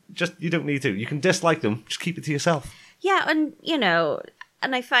you don't need to. You can dislike them. Just keep it to yourself. Yeah, and, you know,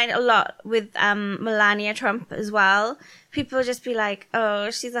 and I find a lot with Melania Trump as well. People just be like,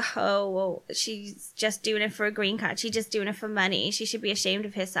 oh, she's a hoe. Well, she's just doing it for a green card. She's just doing it for money. She should be ashamed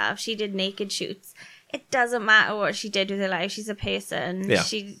of herself. She did naked shoots. It doesn't matter what she did with her life. She's a person. Yeah.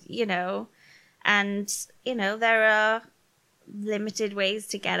 She, you know, and, you know, there are limited ways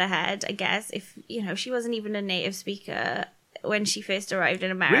to get ahead, I guess. If, you know, she wasn't even a native speaker when she first arrived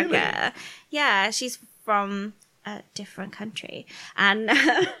in America. Really? Yeah, she's from a different country, and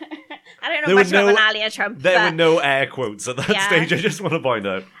I don't know much about Melania Trump. There were no air quotes at that stage. I just want to point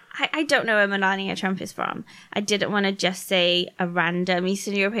out. I don't know where Melania Trump is from. I didn't want to just say a random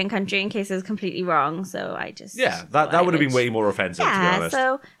Eastern European country in case it was completely wrong. So I just that would have been way more offensive. To be honest.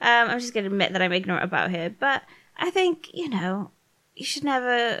 So I'm just going to admit that I'm ignorant about her. But I think, you know, you should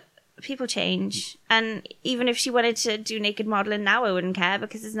never. People change, and even if she wanted to do naked modeling now, I wouldn't care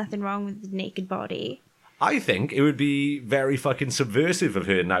because there's nothing wrong with the naked body. I think it would be very fucking subversive of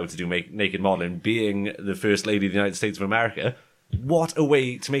her now to do naked modeling, being the First Lady of the United States of America. What a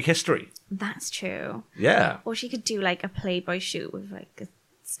way to make history. That's true. Yeah. Or she could do like a Playboy shoot with like a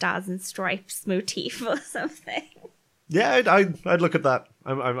Stars and Stripes motif or something. Yeah, I'd look at that.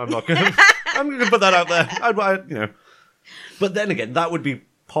 I'm not going to... I'm going to put that out there. I'd, you know. But then again, that would be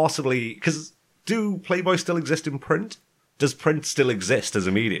possibly... Because do Playboy still exist in print? Does print still exist as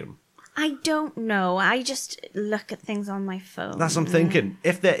a medium? I don't know. I just look at things on my phone. That's what I'm thinking.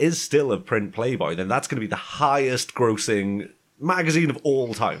 If there is still a print Playboy, then that's going to be the highest grossing magazine of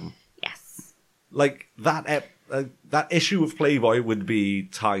all time. Yes. Like, that issue of Playboy would be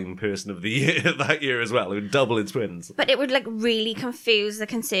Time Person of the Year that year as well. It would double its wins. But it would, like, really confuse the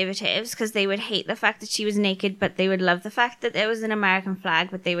conservatives because they would hate the fact that she was naked, but they would love the fact that there was an American flag,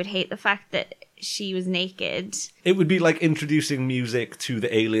 but they would hate the fact that she was naked. It would be like introducing music to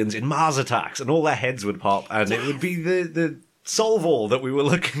the aliens in Mars Attacks, and all their heads would pop, and it would be the solve-all that we were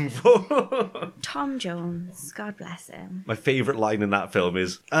looking for. Tom Jones, God bless him. My favourite line in that film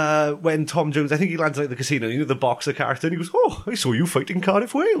is when Tom Jones, I think he lands at the casino, you know, the boxer character, and he goes, "Oh, I saw you fighting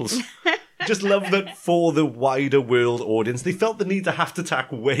Cardiff Wales." Just love that for the wider world audience, they felt the need to have to tack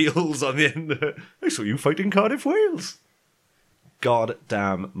Wales on the end. I saw you fighting Cardiff Wales. God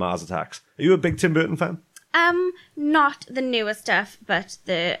damn Mars Attacks. Are you a big Tim Burton fan? Not the newer stuff, but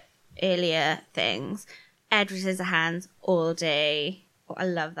the earlier things. Edward Scissorhands all day, Oh, I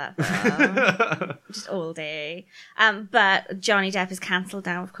love that film. Just all day. But Johnny Depp is cancelled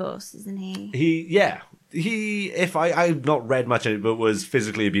now, of course, isn't he? I've not read much of it, but was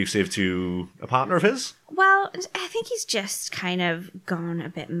physically abusive to a partner of his. Well, I think he's just kind of gone a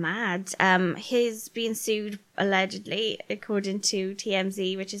bit mad. He's been sued, allegedly, according to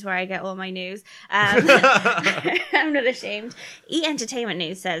TMZ, which is where I get all my news. I'm not ashamed. E! Entertainment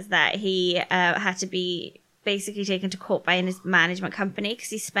News says that he had to be basically taken to court by his management company because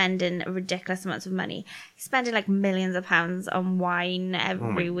he's spending ridiculous amounts of money. He's spending like millions of pounds on wine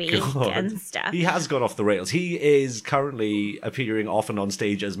every week and stuff. He has gone off the rails. He is currently appearing often on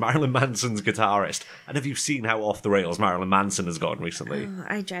stage as Marilyn Manson's guitarist. And have you seen how off the rails Marilyn Manson has gone recently? Oh,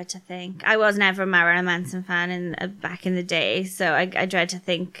 I dread to think. I was never a Marilyn Manson fan back in the day, so I dread to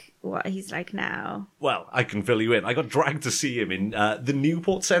think what he's like now. Well, I can fill you in. I got dragged to see him in the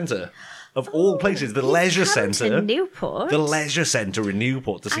Newport Centre. Of all places, the Leisure Centre. Newport? The Leisure Centre in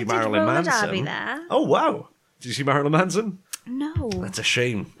Newport to see Marilyn roller Manson. derby there. Oh, wow. Did you see Marilyn Manson? No. That's a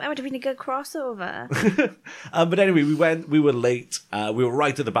shame. That would have been a good crossover. But anyway, we were late. We were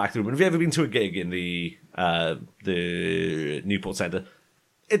right at the back of the room. And have you ever been to a gig in the Newport Centre?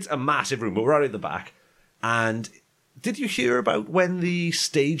 It's a massive room, but we're right at the back. And did you hear about when the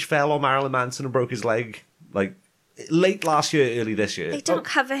stage fell on Marilyn Manson and broke his leg? Like, late last year, early this year. They don't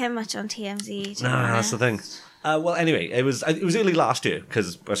cover him much on TMZ. No, that's the thing. Well, anyway, it was early last year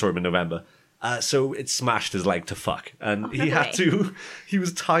because I saw him in November. So it smashed his leg to fuck, and he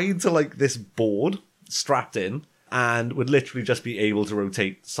was tied to like this board, strapped in, and would literally just be able to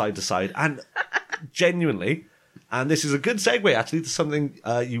rotate side to side. And genuinely, and this is a good segue actually to something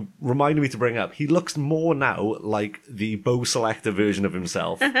you reminded me to bring up. He looks more now like the Bo Selector version of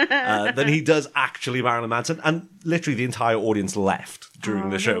himself than he does actually Marilyn Manson. And literally the entire audience left during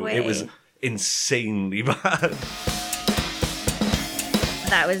the show. No It was insanely bad.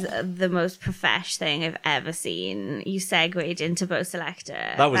 That was the most profesh thing I've ever seen. You segued into Bo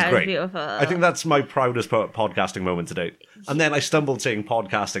Selector. That was great. Beautiful. I think that's my proudest podcasting moment to date. And then I stumbled saying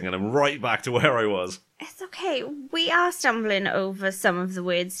podcasting and I'm right back to where I was. It's okay. We are stumbling over some of the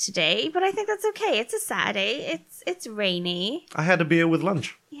words today, but I think that's okay. It's a Saturday. It's rainy. I had a beer with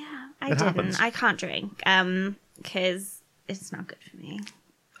lunch. Yeah, I didn't. Happens. I can't drink because it's not good for me.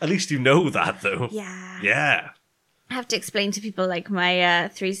 At least you know that, though. Yeah. Yeah. I have to explain to people like my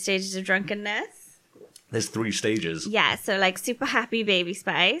 3 stages of drunkenness. There's 3 stages. Yeah, so like super happy baby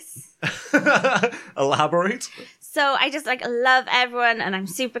spice. Elaborate. So I just like love everyone and I'm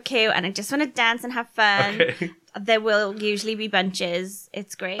super cute and I just want to dance and have fun. Okay. There will usually be bunches.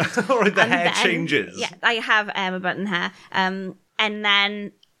 It's great. All right, the And hair then- changes. Yeah, I have Emma Button hair. And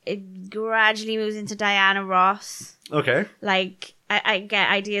then it gradually moves into Diana Ross. Okay. Like I get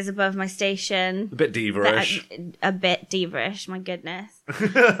ideas above my station. A bit diva-ish. A bit diva-ish, my goodness.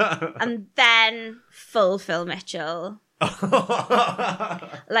 And then full Phil Mitchell.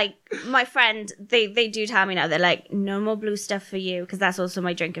 Like my friend, they do tell me now, they're like, no more blue stuff for you, because that's also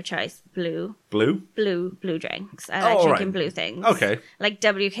my drink of choice. Blue drinks. I like drinking right. blue things. Okay. Like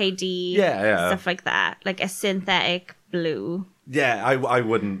WKD. Yeah. Stuff like that. Like a synthetic blue. Yeah, I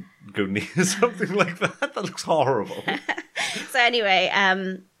wouldn't go near something like that. That looks horrible. So anyway,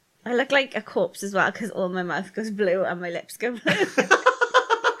 I look like a corpse as well because all my mouth goes blue and my lips go blue.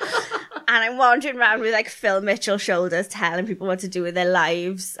 And I'm wandering around with like Phil Mitchell shoulders telling people what to do with their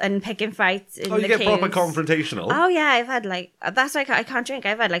lives and picking fights in the You get queues. proper confrontational. Oh yeah, I've had like, that's why I can't drink.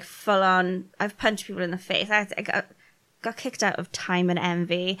 I've had like full on, I've punched people in the face. I got kicked out of Time and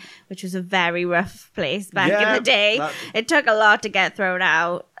Envy, which was a very rough place back in the day. It took a lot to get thrown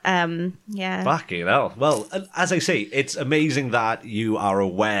out. Yeah. Fucking hell. Well, as I say, it's amazing that you are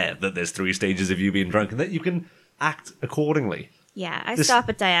aware that there's 3 stages of you being drunk and that you can act accordingly. Yeah, I stop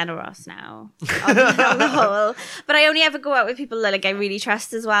at Diana Ross now, on the whole. But I only ever go out with people that like I really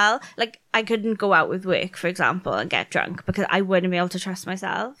trust as well. Like, I couldn't go out with work, for example, and get drunk because I wouldn't be able to trust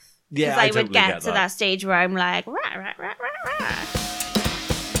myself. Yeah, I totally would get to that. that stage where I'm like, rah, rah, rah, rah, rah.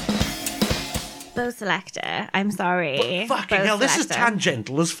 Bo Selector, I'm sorry. Fucking Bo hell, this is Selector.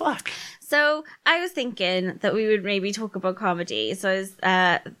 tangential as fuck. So I was thinking that we would maybe talk about comedy. So I was,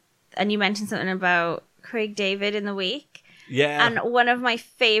 and you mentioned something about Craig David in the week. Yeah. And one of my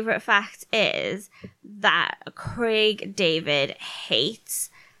favorite facts is that Craig David hates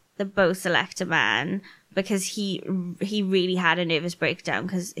the Bo Selector man because he really had a nervous breakdown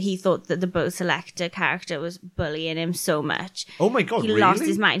because he thought that the Bo Selector character was bullying him so much. Oh my God, he really? lost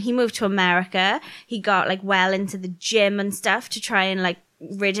his mind. He moved to America. He got like well into the gym and stuff to try and like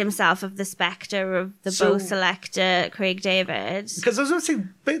rid himself of the spectre of the Bo Selector Craig David. Because I was going to say,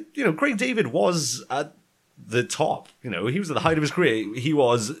 but, Craig David was the top. You know, he was at the height of his career. He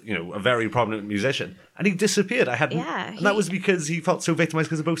was, you know, a very prominent musician, and he disappeared. And that was because he felt so victimized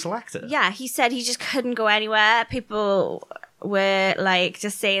because of Bo Selector. Yeah, he said he just couldn't go anywhere. People were like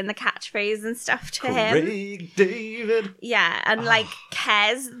just saying the catchphrase and stuff to him. Craig David. Yeah, and like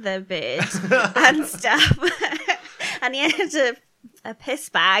Kez the bird and stuff. And he had a piss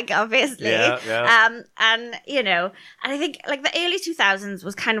bag, obviously. Yeah. And, you know, and I think like the early 2000s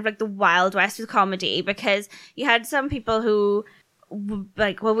was kind of like the Wild West with comedy, because you had some people who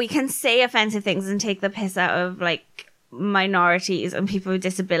like, well, we can say offensive things and take the piss out of like minorities and people with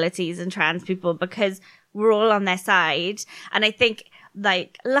disabilities and trans people because we're all on their side. And I think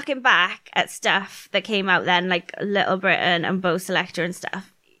like looking back at stuff that came out then, like Little Britain and Bo Selector and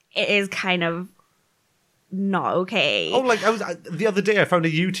stuff, it is kind of not okay. Oh, like the other day I found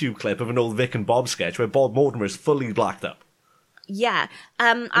a YouTube clip of an old Vic and Bob sketch where Bob Mortimer is fully blacked up. Yeah.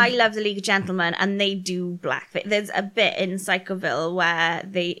 I love the League of Gentlemen, and they do blackface. There's a bit in Psychoville where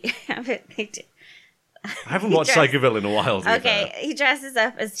they do. I haven't watched Psychoville in a while. Okay, he dresses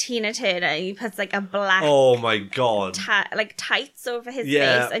up as Tina Turner. He puts like a black, oh my god, like tights over his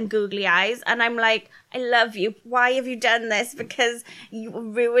face and googly eyes. And I'm like, I love you. Why have you done this? Because you're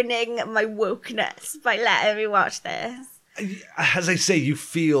ruining my wokeness by letting me watch this. As I say, you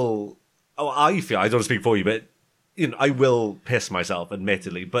feel. Oh, I feel. I don't speak for you, but you know, I will piss myself,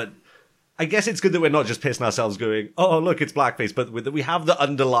 admittedly, but. I guess it's good that we're not just pissing ourselves going, oh, look, it's blackface, but that we have the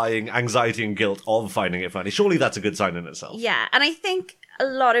underlying anxiety and guilt of finding it funny. Surely that's a good sign in itself. Yeah, and I think a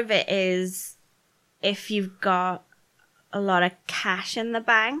lot of it is if you've got a lot of cash in the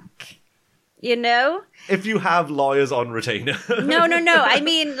bank, you know? If you have lawyers on retainer. No. I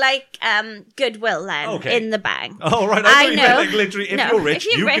mean, like, goodwill then, in the bank. Oh, right. I know. Like, literally, if you're rich,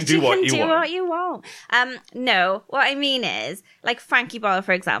 you can do what you want. No, what I mean is, like Frankie Boyle,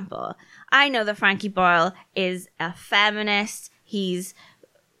 for example. I know that Frankie Boyle is a feminist. He's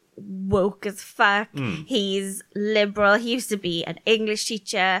woke as fuck. He's liberal. He used to be an English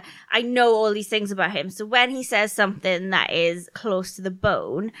teacher. I know all these things about him. So when he says something that is close to the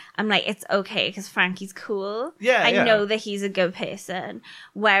bone, I'm like, it's okay because Frankie's cool. I know that he's a good person.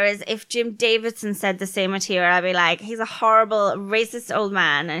 Whereas if Jim Davidson said the same material, I'd be like, he's a horrible racist old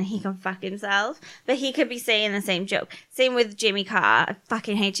man and he can fuck himself. But he could be saying the same joke. Same with Jimmy Carr. I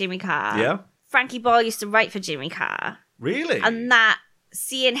fucking hate Jimmy Carr. Yeah. Frankie Boyle used to write for Jimmy Carr. Really? And that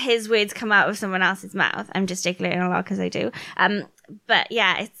seeing his words come out of someone else's mouth. I'm gesticulating a lot because I do. But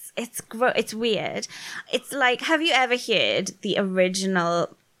yeah, it's weird. It's like, have you ever heard the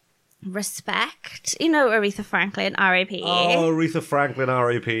original Respect? You know, Aretha Franklin, R.I.P. Oh, Aretha Franklin,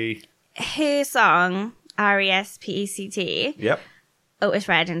 R.I.P. Her song, R-E-S-P-E-C-T. Yep. Otis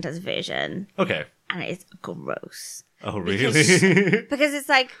Redding does a version. Okay. And it's gross. Oh, really? Because it's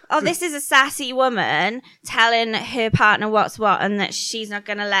like, oh, this is a sassy woman telling her partner what's what and that she's not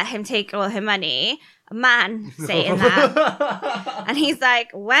going to let him take all her money. A man saying that. And he's like,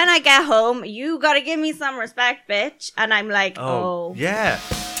 when I get home, you got to give me some respect, bitch. And I'm like, oh. Yeah.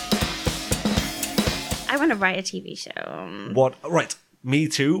 I want to write a TV show. What? Right. Me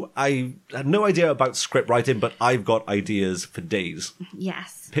too. I had no idea about script writing, but I've got ideas for days.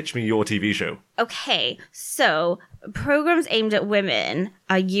 Yes. Pitch me your TV show. Okay, so programs aimed at women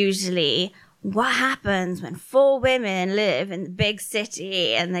are usually what happens when 4 women live in the big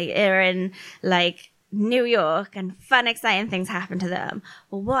city and they are in like New York and fun, exciting things happen to them.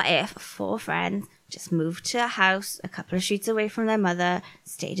 Well, what if 4 friends just moved to a house a couple of streets away from their mother,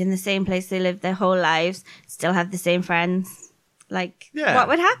 stayed in the same place they lived their whole lives, still have the same friends? Like, what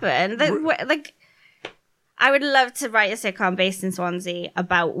would happen? Like, I would love to write a sitcom based in Swansea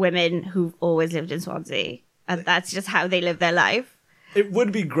about women who've always lived in Swansea. And that's just how they live their life. It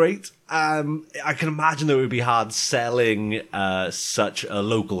would be great. I can imagine that it would be hard selling such a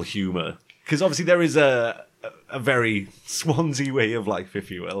local humour. Because obviously there is a very Swansea way of life,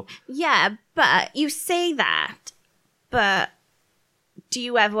 if you will. Yeah, but you say that, but do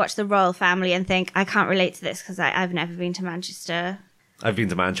you ever watch The Royal Family and think, I can't relate to this because I've never been to Manchester? I've been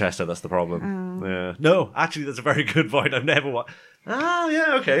to Manchester, that's the problem. Yeah. No, actually, that's a very good point. I've never watched. Ah,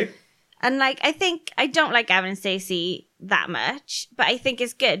 yeah, okay. And like, I think I don't like Gavin and Stacey that much, but I think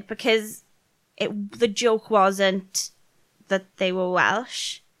it's good because the joke wasn't that they were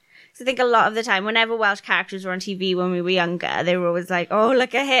Welsh. So I think a lot of the time, whenever Welsh characters were on TV when we were younger, they were always like, "Oh,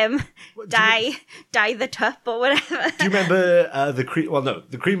 look at him, die the tup or whatever." Do you remember the cream? Well, no,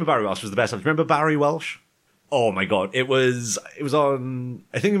 the cream of Barry Welsh was the best. Do you remember Barry Welsh? Oh my god, it was on.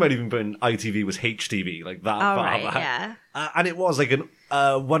 I think it might even been ITV was HTV, like that. Oh, right, yeah. And it was like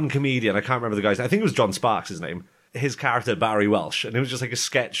one comedian. I can't remember the guy's name. I think it was John Sparks. His name. His character Barry Welsh, and it was just like a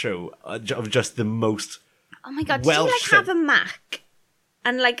sketch show of just the most Oh my God, did Welsh you like have a Mac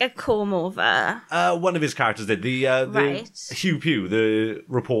and like a comb over? One of his characters did. The Right. Hugh Pugh, the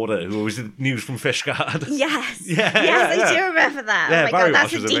reporter who always did news from Fishguard. Yes. Yeah, Yes, yeah, I yeah. do remember that. Yeah, Oh my Barry God,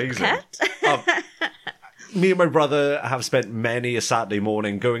 that's Welsh a is deep amazing. cut. Me and my brother have spent many a Saturday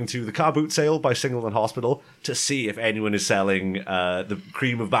morning going to the car boot sale by Singleton Hospital to see if anyone is selling the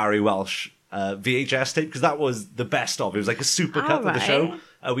Cream of Barry Welsh VHS tape, because that was the best of. It was like a super cut of the Alright. show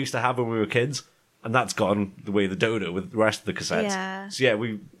we used to have when we were kids, and that's gone the way of the dodo with the rest of the cassettes. Yeah. So yeah,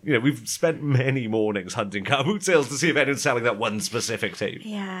 we've spent many mornings hunting car boot sales to see if anyone's selling that one specific tape.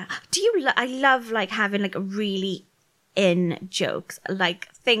 Yeah. Do you? I love like having like really in jokes,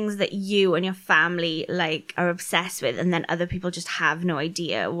 like things that you and your family like are obsessed with, and then other people just have no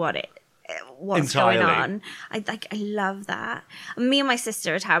idea what's going Entirely. on. I love that. Me and my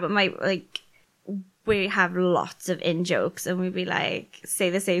sister are terrible. We have lots of in jokes, and we'd be like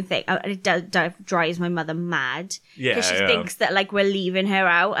say the same thing. It drives my mother mad Yeah, because she yeah. thinks that like we're leaving her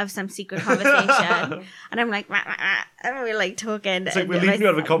out of some secret conversation, and I'm like, "Rah, rah, rah," and we're like talking. It's like we're leaving you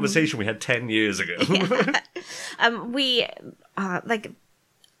out of a conversation we had 10 years ago. We like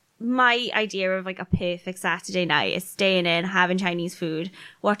my idea of like a perfect Saturday night is staying in, having Chinese food,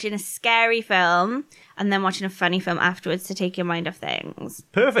 watching a scary film, and then watching a funny film afterwards to take your mind off things.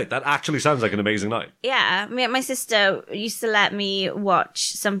 Perfect. That actually sounds like an amazing night. Yeah, my sister used to let me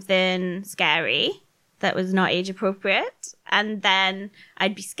watch something scary that was not age appropriate, and then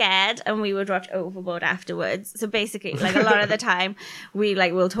I'd be scared, and we would watch Overboard afterwards. So basically, like a lot of the time,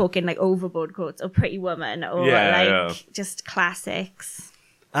 we'll talk in like Overboard quotes or Pretty Woman or just classics.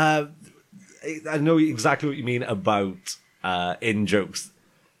 I know exactly what you mean about in jokes.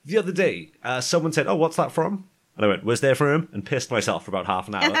 The other day, someone said, "Oh, what's that from?" And I went, "Was there for him?" and pissed myself for about half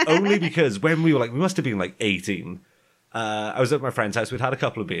an hour. Only because when we must have been like 18. I was at my friend's house. We'd had a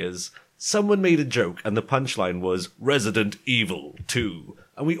couple of beers. Someone made a joke, and the punchline was Resident Evil 2.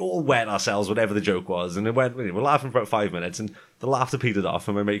 And we all wet ourselves, whatever the joke was. And we're laughing for about 5 minutes, and the laughter petered off.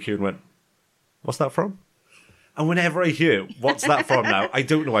 And my mate Kieran went, "What's that from?" And whenever I hear "What's that from?" now, I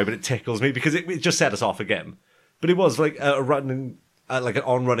don't know why, but it tickles me because it just set us off again. But it was like a running, like an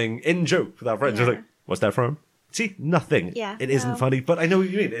on-running in joke with our friends. Yeah. We're like, "What's that from?" See, nothing. Yeah, It isn't no. funny, but I know what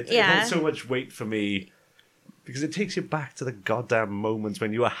you mean. It Yeah. holds so much weight for me because it takes you back to the goddamn moments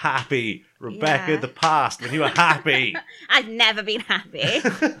when you were happy. Rebecca, Yeah. the past, when you were happy. I've never been happy.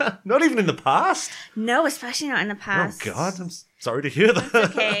 Not even in the past. No, especially not in the past. Oh, God, I'm sorry to hear that.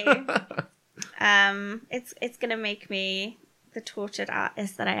 Okay. It's gonna make me the tortured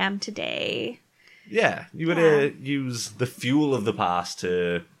artist that I am today. Yeah, you would use the fuel of the past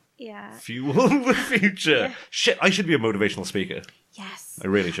to Yeah. fuel the future. Shit, I should be a motivational speaker. Yes. I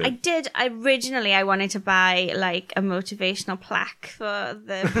really should. I did. Originally, I wanted to buy like a motivational plaque for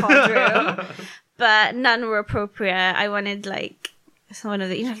the pod room, but none were appropriate. I wanted like one of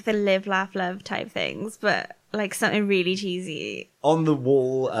the, like the live, laugh, love type things, but like something really cheesy. On the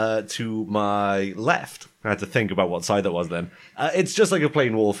wall to my left, I had to think about what side that was then. It's just like a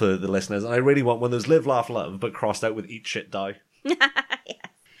plain wall for the listeners, and I really want one of those live, laugh, love, but crossed out with eat, shit, die.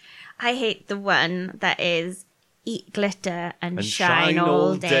 I hate the one that is eat glitter and shine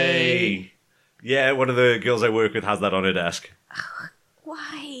all day. Yeah, one of the girls I work with has that on her desk.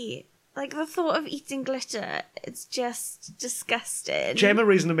 Why? Like the thought of eating glitter, it's just disgusting. Gemma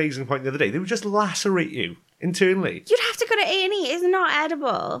raised an amazing point the other day. They would just lacerate you internally. You'd have to go to A&E. It's not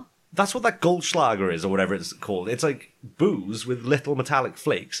edible. That's what that Goldschlager is, or whatever it's called. It's like booze with little metallic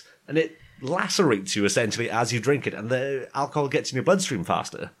flakes, and it lacerates you essentially as you drink it, and the alcohol gets in your bloodstream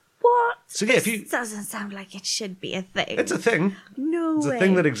faster. What? So yeah, if you... This doesn't sound like it should be a thing. It's a thing. No It's way. a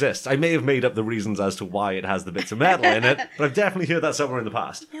thing that exists. I may have made up the reasons as to why it has the bits of metal in it, but I've definitely heard that somewhere in the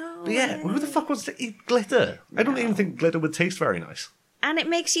past. No But yeah, way. who the fuck wants to eat glitter? I don't even think glitter would taste very nice. And it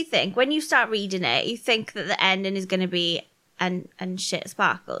makes you think, when you start reading it, you think that the ending is going to be and shit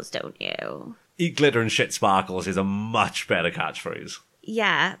sparkles, don't you? Eat glitter and shit sparkles is a much better catchphase.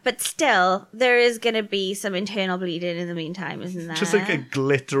 Yeah, but still, there is going to be some internal bleeding in the meantime, isn't there? Just like a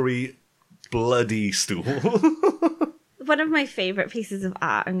glittery, bloody stool. One of my favorite pieces of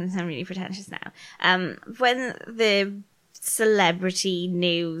art, I'm going to sound really pretentious now, when the celebrity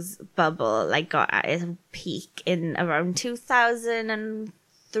news bubble like got at its peak in around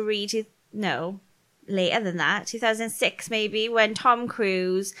 2003 later than that, 2006 maybe, when Tom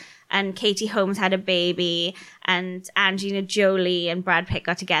Cruise and Katie Holmes had a baby and Angelina Jolie and Brad Pitt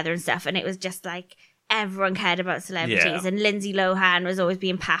got together and stuff, and it was just like everyone cared about celebrities. Yeah. And Lindsay Lohan was always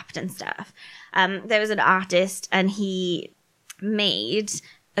being papped and stuff. There was an artist and he made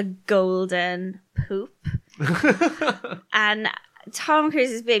a golden poop. And Tom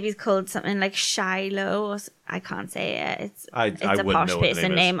Cruise's baby's called something like Shiloh. I can't say it. It's I a wouldn't posh know what the person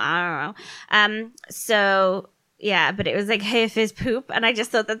name is. name. I don't know. So yeah, but it was like her fizz poop, and I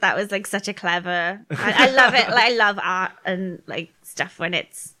just thought that was like such a clever. I love it. Like, I love art and like stuff when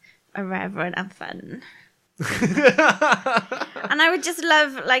it's irreverent and fun. And I would just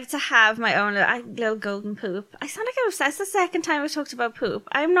love like to have my own little golden poop. I sound like I'm obsessed. The second time we've talked about poop.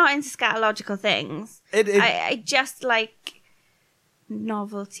 I'm not into scatological things. I just like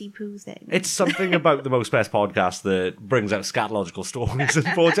novelty poo things. It's something about the Most Best podcast that brings out scatological stories.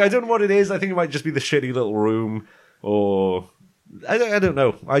 Unfortunately, I don't know what it is. I think it might just be the shitty little room, or I don't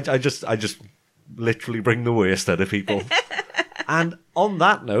know. I just literally bring the worst out of people. And on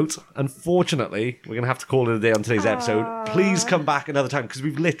that note, unfortunately, we're going to have to call it a day on today's episode. Please come back another time, because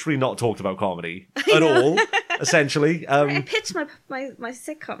we've literally not talked about comedy at all, essentially. I pitched my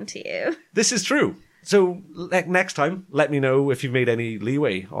sitcom to you. This is true. So next time, let me know if you've made any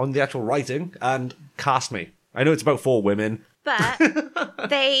leeway on the actual writing and cast me. I know it's about 4 women. But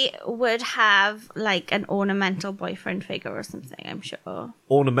they would have like an ornamental boyfriend figure or something, I'm sure.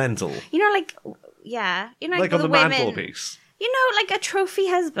 Ornamental? You know, like, yeah. You know, Like on the women, mantelpiece? You know, like a trophy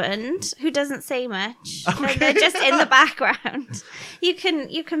husband who doesn't say much. Okay. They're just in the background. You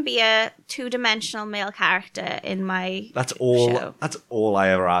can be a 2-dimensional male character in my show. That's all I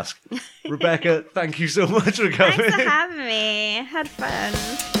ever ask. Rebecca, thank you so much for coming. Thanks for having me. Had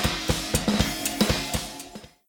fun.